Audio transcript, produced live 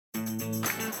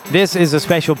This is a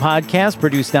special podcast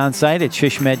produced on site at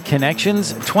SHSMD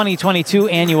Connections 2022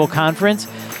 annual conference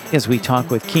as we talk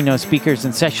with keynote speakers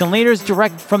and session leaders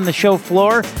direct from the show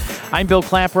floor. I'm Bill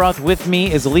Klaproth. With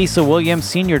me is Lisa Williams,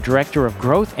 Senior Director of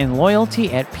Growth and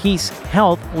Loyalty at Peace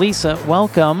Health. Lisa,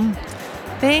 welcome.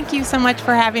 Thank you so much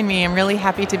for having me. I'm really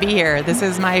happy to be here. This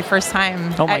is my first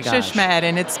time at SHSMD,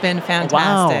 and it's been fantastic.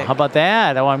 Wow, how about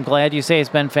that? Oh, I'm glad you say it's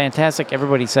been fantastic.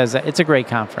 Everybody says that. It's a great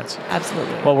conference.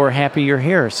 Absolutely. Well, we're happy you're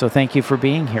here, so thank you for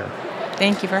being here.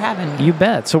 Thank you for having me. You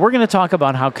bet. So we're going to talk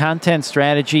about how content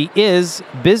strategy is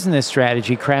business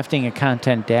strategy, crafting a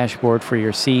content dashboard for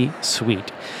your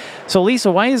C-suite. So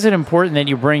Lisa, why is it important that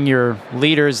you bring your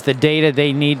leaders the data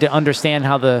they need to understand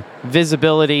how the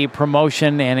visibility,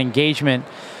 promotion, and engagement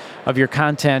of your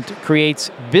content creates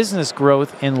business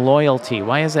growth and loyalty?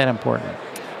 Why is that important?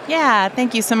 Yeah,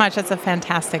 thank you so much. That's a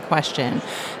fantastic question.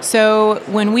 So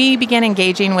when we begin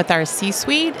engaging with our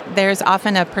C-suite, there's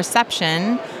often a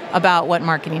perception about what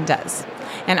marketing does.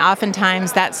 And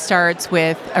oftentimes that starts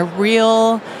with a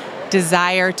real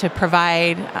desire to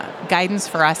provide guidance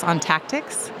for us on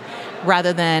tactics,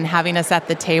 rather than having us at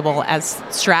the table as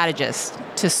strategists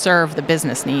to serve the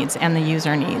business needs and the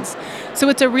user needs. So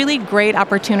it's a really great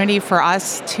opportunity for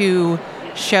us to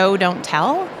show, don't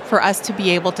tell, for us to be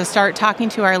able to start talking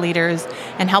to our leaders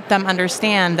and help them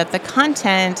understand that the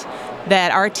content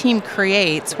that our team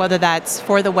creates, whether that's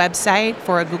for the website,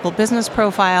 for a Google business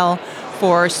profile,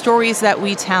 for stories that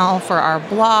we tell, for our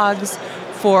blogs,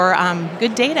 for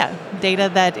good data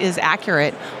that is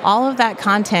accurate. All of that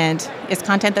content is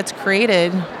content that's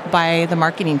created by the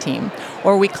marketing team,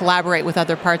 or we collaborate with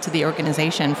other parts of the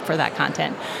organization for that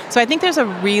content. So I think there's a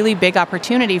really big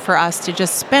opportunity for us to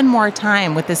just spend more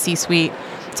time with the C-suite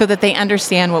so that they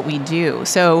understand what we do.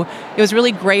 So it was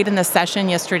really great in the session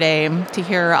yesterday to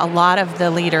hear a lot of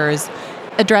the leaders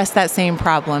address that same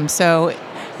problem. So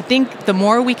I think the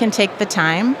more we can take the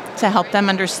time to help them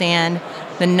understand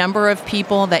the number of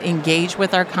people that engage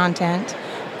with our content,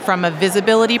 from a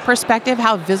visibility perspective,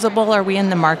 how visible are we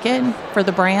in the market for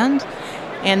the brand?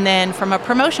 And then from a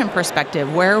promotion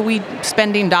perspective, where are we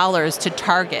spending dollars to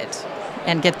target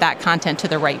and get that content to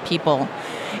the right people?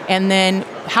 And then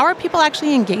how are people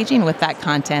actually engaging with that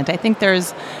content? I think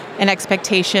there's an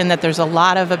expectation that there's a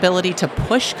lot of ability to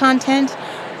push content,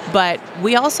 but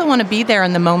we also want to be there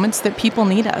in the moments that people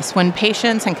need us. When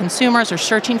patients and consumers are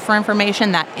searching for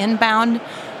information, that inbound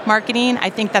marketing, I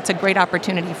think that's a great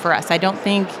opportunity for us. I don't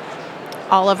think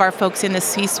all of our folks in the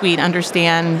C-suite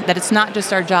understand that it's not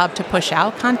just our job to push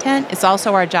out content, it's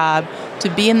also our job to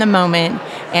be in the moment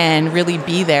and really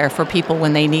be there for people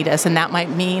when they need us. And that might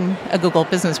mean a Google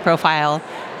business profile.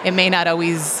 It may not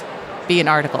always be an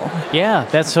article. Yeah,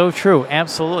 that's so true.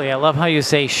 Absolutely. I love how you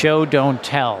say show, don't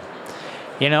tell.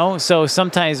 You know, so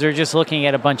sometimes they're just looking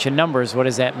at a bunch of numbers. What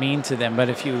does that mean to them? But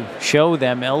if you show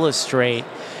them, illustrate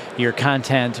your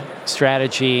content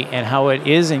strategy and how it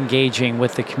is engaging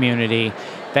with the community,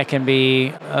 that can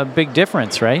be a big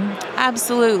difference, right?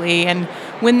 Absolutely. And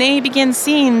when they begin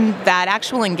seeing that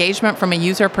actual engagement from a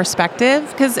user perspective,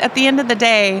 because at the end of the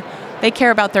day, they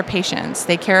care about their patients.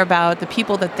 They care about the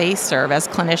people that they serve as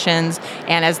clinicians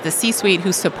and as the C-suite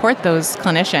who support those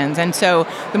clinicians. And so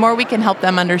the more we can help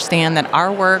them understand that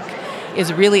our work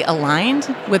is really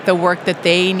aligned with the work that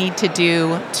they need to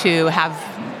do to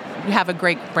have a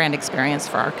great brand experience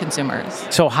for our consumers.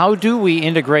 So how do we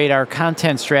integrate our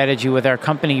content strategy with our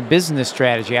company business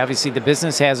strategy? Obviously, the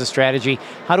business has a strategy.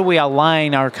 How do we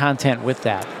align our content with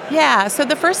that? Yeah, so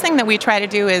the first thing that we try to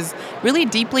do is really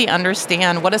deeply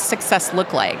understand what does success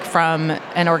look like from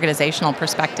an organizational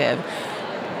perspective.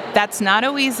 That's not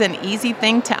always an easy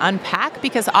thing to unpack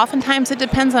because oftentimes it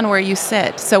depends on where you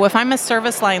sit. So if I'm a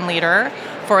service line leader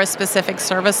for a specific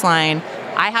service line,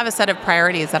 I have a set of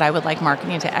priorities that I would like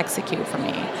marketing to execute for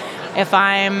me. If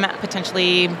I'm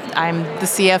the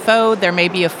CFO, there may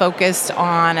be a focus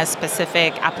on a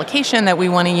specific application that we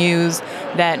want to use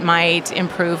that might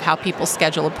improve how people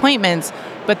schedule appointments,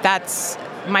 but that's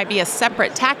might be a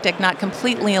separate tactic, not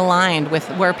completely aligned with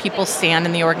where people stand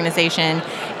in the organization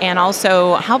and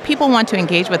also how people want to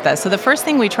engage with us. So the first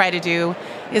thing we try to do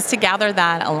is to gather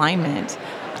that alignment.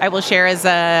 I will share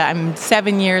I'm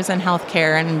 7 years in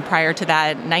healthcare, and prior to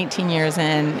that, 19 years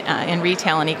in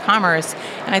retail and e-commerce.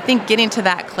 And I think getting to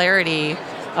that clarity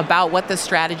about what the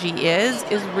strategy is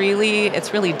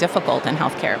really difficult in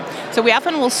healthcare. So we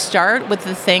often will start with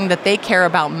the thing that they care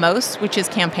about most, which is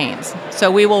campaigns.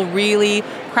 So we will really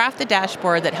craft a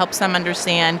dashboard that helps them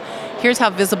understand, here's how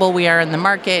visible we are in the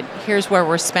market, here's where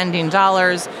we're spending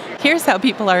dollars, here's how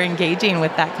people are engaging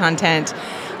with that content.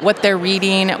 what they're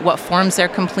reading, what forms they're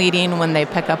completing when they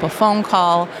pick up a phone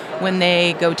call, when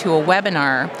they go to a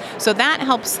webinar. So that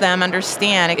helps them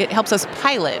understand. It helps us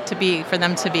pilot for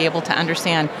them to be able to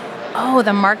understand, oh,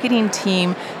 the marketing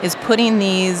team is putting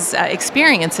these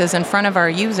experiences in front of our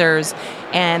users,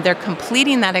 and they're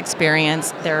completing that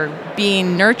experience. They're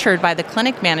being nurtured by the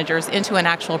clinic managers into an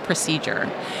actual procedure.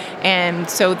 And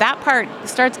so that part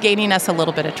starts gaining us a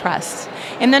little bit of trust.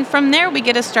 And then from there, we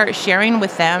get to start sharing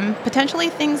with them potentially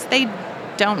things they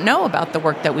don't know about the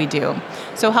work that we do.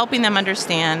 So helping them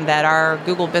understand that our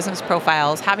Google business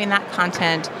profiles, having that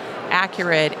content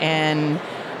accurate and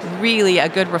really a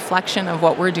good reflection of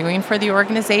what we're doing for the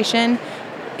organization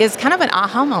is kind of an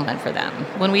aha moment for them.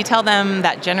 When we tell them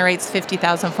that generates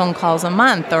 50,000 phone calls a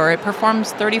month, or it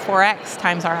performs 34x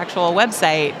times our actual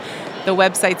website, the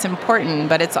website's important,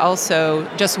 but it's also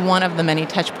just one of the many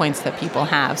touch points that people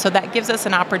have. So that gives us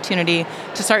an opportunity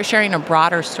to start sharing a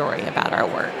broader story about our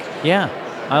work. Yeah,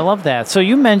 I love that. So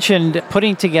you mentioned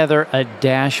putting together a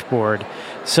dashboard.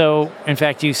 So, in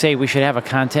fact, you say we should have a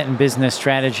content and business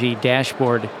strategy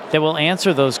dashboard that will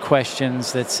answer those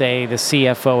questions that, say, the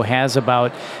CFO has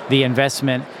about the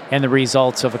investment and the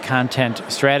results of a content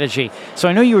strategy. So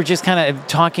I know you were just kind of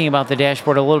talking about the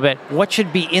dashboard a little bit. What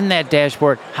should be in that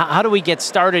dashboard? How do we get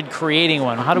started creating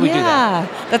one? How do we do that?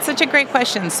 Yeah, that's such a great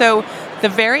question. So the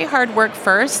very hard work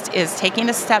first is taking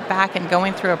a step back and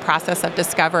going through a process of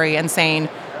discovery and saying,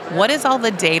 what is all the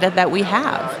data that we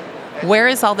have? Where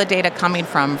is all the data coming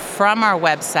from? From our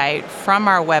website, from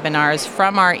our webinars,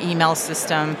 from our email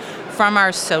system, from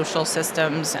our social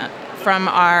systems, from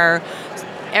our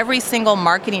every single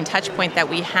marketing touch point that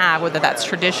we have, whether that's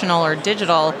traditional or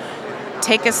digital.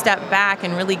 Take a step back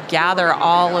and really gather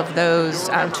all of those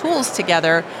tools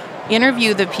together.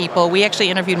 Interview the people. We actually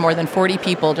interviewed more than 40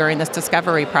 people during this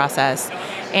discovery process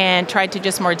and tried to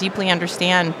just more deeply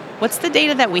understand what's the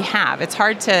data that we have. It's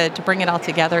hard to bring it all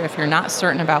together if you're not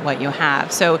certain about what you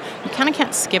have. So you kind of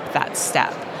can't skip that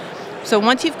step. So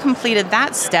once you've completed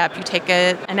that step, you take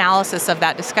an analysis of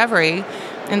that discovery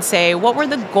and say, what were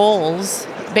the goals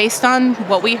based on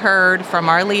what we heard from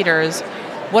our leaders?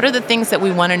 What are the things that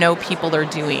we want to know people are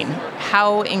doing?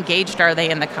 How engaged are they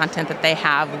in the content that they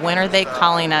have? When are they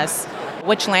calling us?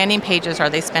 Which landing pages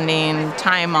are they spending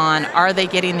time on? Are they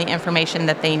getting the information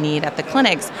that they need at the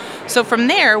clinics? So from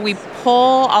there, we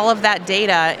pull all of that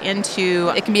data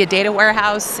into, it can be a data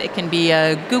warehouse, it can be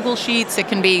a Google Sheets, it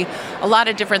can be a lot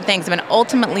of different things. I mean,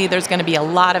 ultimately, there's going to be a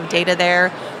lot of data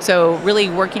there. So really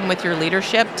working with your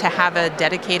leadership to have a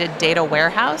dedicated data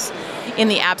warehouse in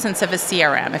the absence of a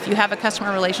CRM. If you have a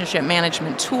customer relationship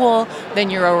management tool,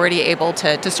 then you're already able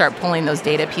to start pulling those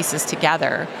data pieces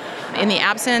together. In the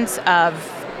absence of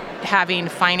having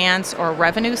finance or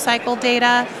revenue cycle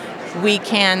data, we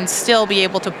can still be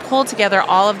able to pull together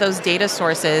all of those data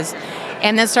sources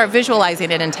and then start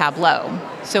visualizing it in Tableau.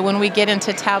 So when we get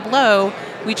into Tableau,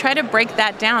 we try to break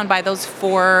that down by those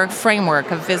 4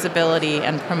 framework of visibility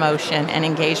and promotion and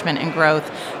engagement and growth.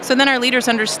 So then our leaders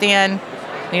understand,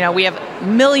 we have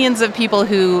millions of people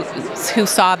who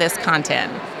saw this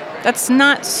content. That's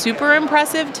not super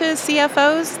impressive to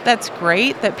CFOs. That's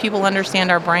great that people understand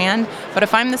our brand. But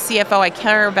if I'm the CFO, I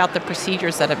care about the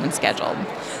procedures that have been scheduled.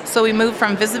 So we move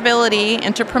from visibility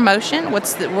into promotion.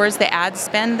 Where's the ad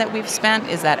spend that we've spent?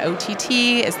 Is that OTT?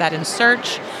 Is that in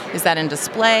search? Is that in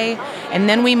display? And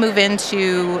then we move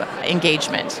into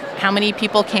engagement. How many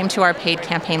people came to our paid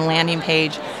campaign landing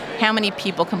page? How many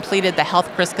people completed the health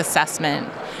risk assessment?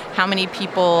 How many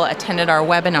people attended our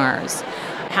webinars?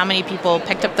 How many people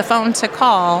picked up the phone to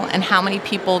call, and how many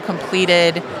people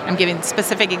completed, I'm giving a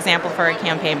specific example for a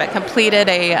campaign, but completed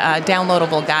a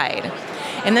downloadable guide.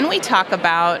 And then we talk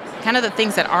about kind of the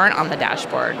things that aren't on the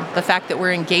dashboard, the fact that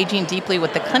we're engaging deeply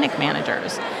with the clinic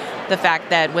managers, the fact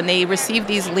that when they receive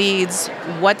these leads,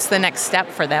 what's the next step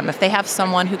for them? If they have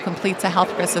someone who completes a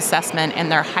health risk assessment and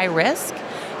they're high risk,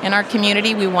 in our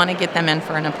community, we want to get them in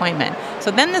for an appointment.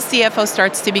 So then the CFO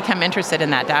starts to become interested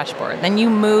in that dashboard. Then you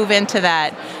move into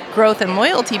that growth and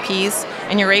loyalty piece,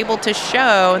 and you're able to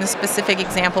show, in a specific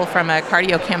example from a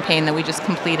cardio campaign that we just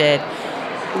completed,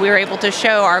 we were able to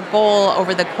show our goal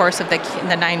over the course of the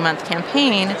 9-month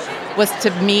campaign was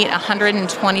to meet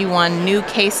 121 new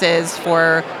cases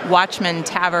for Watchman,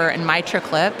 TAVR, and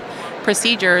MitraClip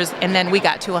procedures, and then we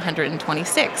got to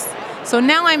 126. So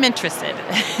now I'm interested.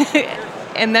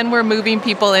 And then we're moving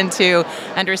people into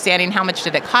understanding how much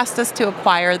did it cost us to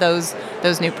acquire those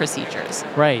new procedures.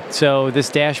 Right. So this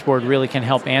dashboard really can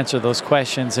help answer those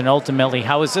questions. And ultimately,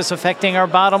 how is this affecting our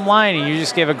bottom line? And you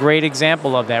just gave a great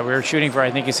example of that. We were shooting for,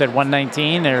 I think you said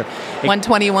 119 or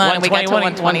 121, and we got to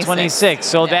 126.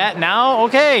 So that now,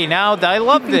 okay, now I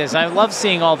love this. I love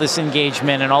seeing all this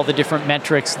engagement and all the different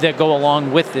metrics that go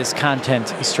along with this content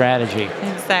strategy.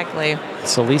 Exactly.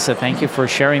 So Lisa, thank you for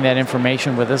sharing that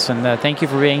information with us, and thank you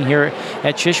for being here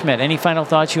at SHSMD. Any final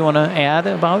thoughts you want to add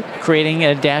about creating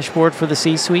a dashboard for the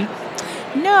C-suite?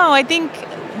 No, I think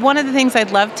one of the things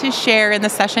I'd love to share in the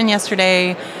session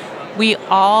yesterday, we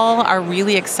all are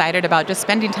really excited about just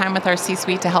spending time with our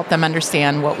C-suite to help them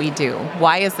understand what we do.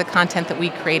 Why is the content that we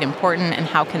create important, and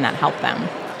how can that help them?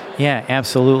 Yeah,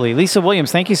 absolutely. Lisa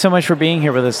Williams, thank you so much for being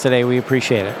here with us today. We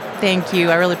appreciate it. Thank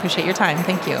you. I really appreciate your time.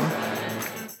 Thank you.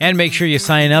 And make sure you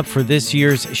sign up for this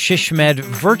year's SHSMD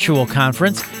virtual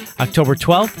conference, October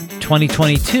 12th,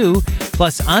 2022,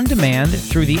 plus on demand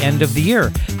through the end of the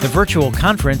year. The virtual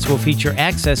conference will feature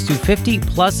access to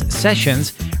 50-plus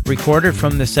sessions recorded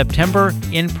from the September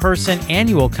in-person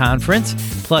annual conference,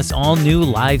 plus all new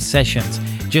live sessions.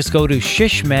 Just go to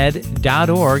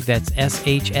shsmd.org, that's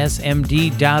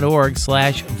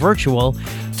shsmd.org/virtual,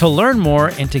 to learn more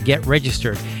and to get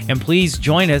registered. And please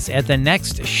join us at the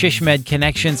next SHSMD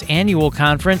Connections Annual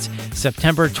Conference,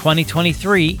 September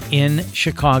 2023 in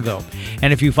Chicago.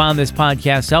 And if you found this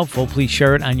podcast helpful, please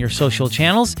share it on your social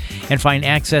channels and find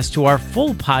access to our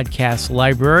full podcast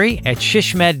library at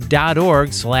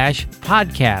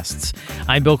shsmd.org/podcasts.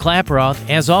 I'm Bill Klaproth.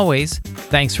 As always,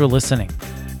 thanks for listening.